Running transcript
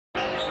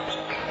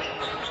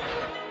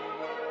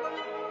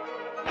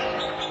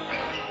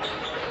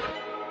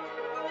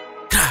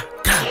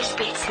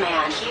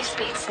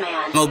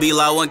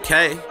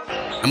Mobla1K.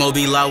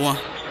 Mobla1.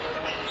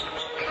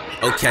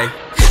 Okay.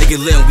 They get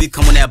lit when we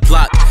come on that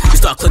block. We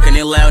start clicking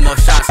and loud, no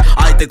shots.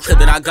 I like the clip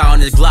that I got on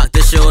this Glock.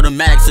 This shit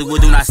automatic, so we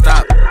do not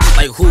stop.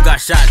 Like who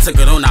got shot, took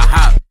it on the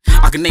hop.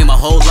 I can name a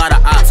whole lot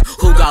of ops.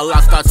 Who got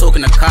locked, start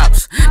talking to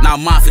cops. Now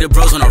mafia, the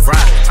bros on the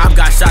rock. Top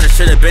got shot, it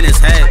should've been his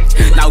head.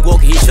 Now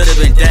woke, he should've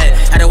been dead.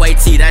 Had a white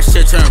tee, that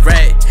shit turned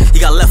red. He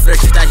got left for the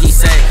shit that he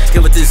said.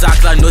 Give it to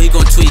Zoc, I know he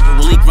gon' tweet.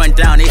 Will leak run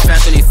down, they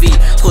fast on their feet.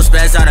 Pull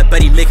spaz out, I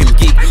bet he make him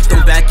geek.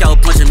 Don't back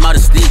out, punch him out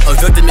of sleep. A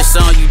victim is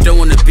someone you don't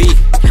wanna be.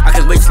 I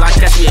can wait till I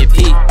catch me a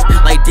P.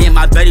 Like damn,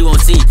 I bet he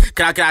won't see.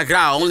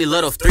 Gra, only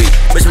let off 3.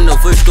 Bitch from the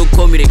first, go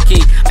call me the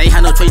key. I ain't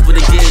had no choice but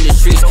to get in the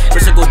streets.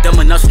 Bitch, I go dumb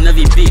enough, she'll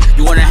never be.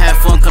 You wanna have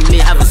fun, come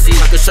here, have a seat.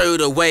 I can show you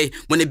the way.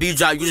 When the beat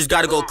drop, you just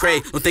gotta go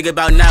cray. Don't think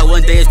about now,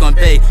 one day it's gonna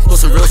pay. Pull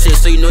some real shit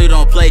so you know you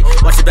don't play.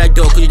 Watch your back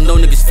door, cause you know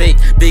niggas fake.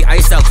 Big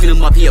ice out, clean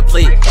them up, he a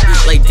plate.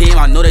 Like damn,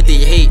 I know that they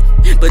hate.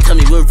 But tell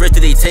me, what risk do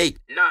they take?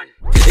 None.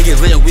 They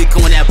get lit and we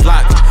come on that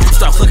block. You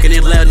start clicking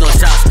and loud, no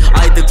shots.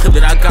 I like the clip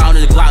that I got on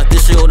this Glock.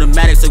 This shit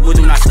automatic, so we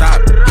do not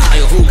stop.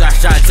 Like who got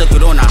shot, took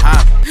it on the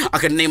hop. I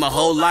can name a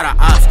whole lot of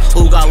ops.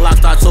 Who got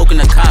locked, start talking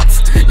to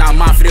cops. Now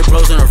mafia, the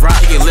bros on the rock.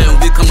 They get lit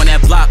and we come on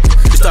that block.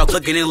 You start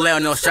clicking and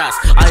loud, no shots.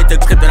 I like the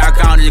clip that I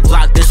got on this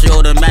Glock. This shit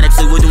automatic,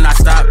 so we do not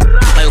stop.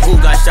 Like who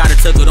got shot,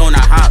 took it on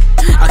the hop.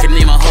 I can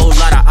name a whole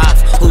lot of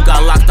ops. Who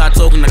got locked, start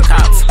talking to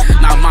cops.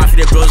 Now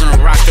mafia, the bros on the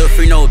rock. Still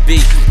free, no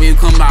beat. When you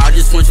come out, I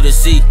just want you to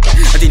see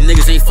that these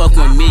niggas ain't fucking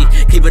with me.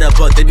 Keep it up,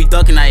 but they be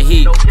ducking that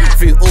heat.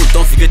 Free, ooh,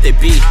 don't forget the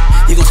B.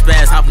 He gon'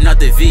 spaz, hopping out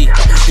the V.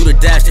 Do the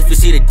dash if you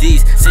see the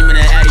D's. Send me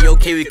that Addy,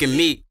 okay, we can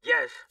meet.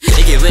 Yes.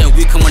 They get lit and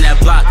we come on that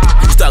block.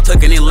 You start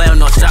clicking and loud,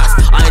 no shots.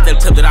 I hit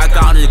that clip that I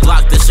got on this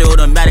Glock. This shit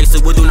automatic, so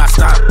we do not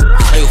stop.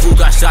 Hey, who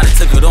got shot and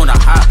took it on the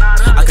hop?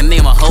 I can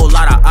name a whole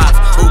lot of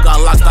ops. Who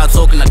got locked, start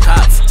talking to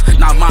cops.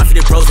 Now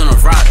mafia, the bros on the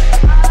rock.